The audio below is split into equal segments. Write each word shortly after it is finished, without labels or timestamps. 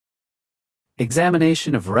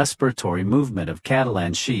Examination of respiratory movement of cattle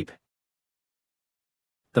and sheep.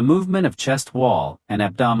 The movement of chest wall and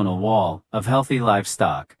abdominal wall of healthy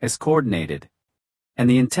livestock is coordinated, and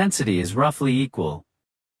the intensity is roughly equal,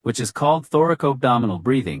 which is called thoraco-abdominal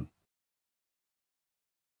breathing.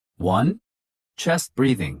 1. Chest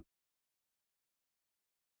breathing.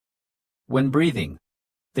 When breathing,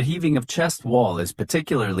 the heaving of chest wall is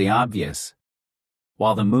particularly obvious,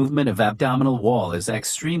 while the movement of abdominal wall is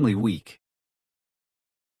extremely weak.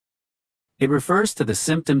 It refers to the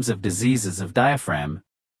symptoms of diseases of diaphragm,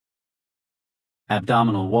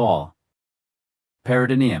 abdominal wall,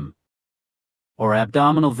 peritoneum, or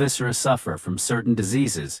abdominal viscera suffer from certain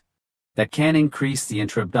diseases that can increase the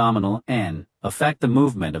intra-abdominal and affect the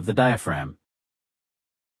movement of the diaphragm.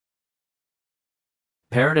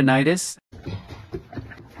 Peritonitis,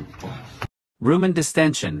 rumen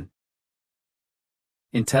distension,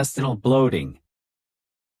 intestinal bloating,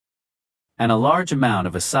 and a large amount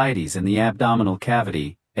of ascites in the abdominal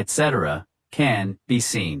cavity, etc., can be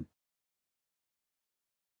seen.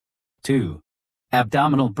 2.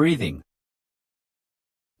 Abdominal breathing.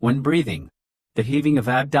 When breathing, the heaving of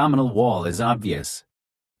abdominal wall is obvious,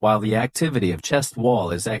 while the activity of chest wall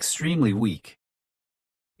is extremely weak.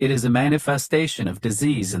 It is a manifestation of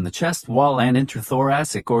disease in the chest wall and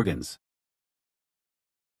intrathoracic organs.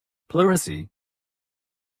 Pleurisy,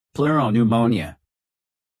 pleuropneumonia,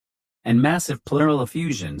 and massive pleural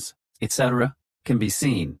effusions, etc., can be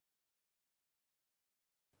seen.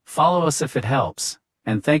 Follow us if it helps,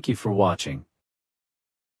 and thank you for watching.